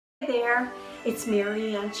there, it's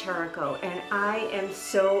Marianne Charico, and I am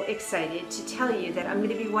so excited to tell you that I'm going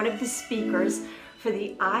to be one of the speakers for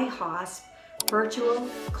the IAHSP Virtual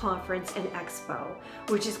Conference and Expo,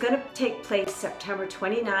 which is going to take place September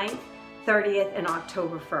 29th, 30th, and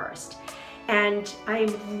October 1st. And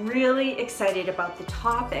I'm really excited about the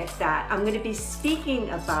topic that I'm going to be speaking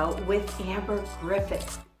about with Amber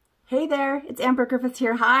Griffiths. Hey there, it's Amber Griffiths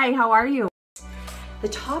here. Hi, how are you? The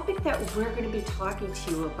topic that we're going to be talking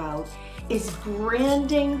to you about is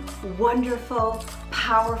branding wonderful,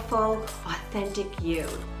 powerful, authentic you.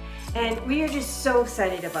 And we are just so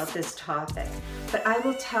excited about this topic. But I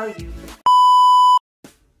will tell you,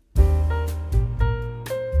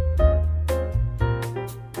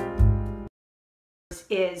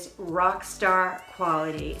 is rock star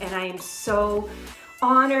quality, and I am so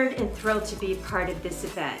honored and thrilled to be part of this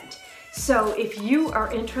event. So if you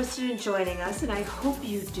are interested in joining us, and I hope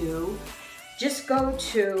you do, just go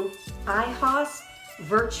to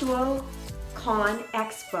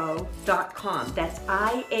IAHSPvirtualconexpo.com. That's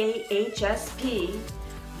IAHSP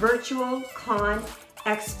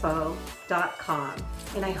virtualconexpo.com,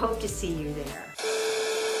 and I hope to see you there.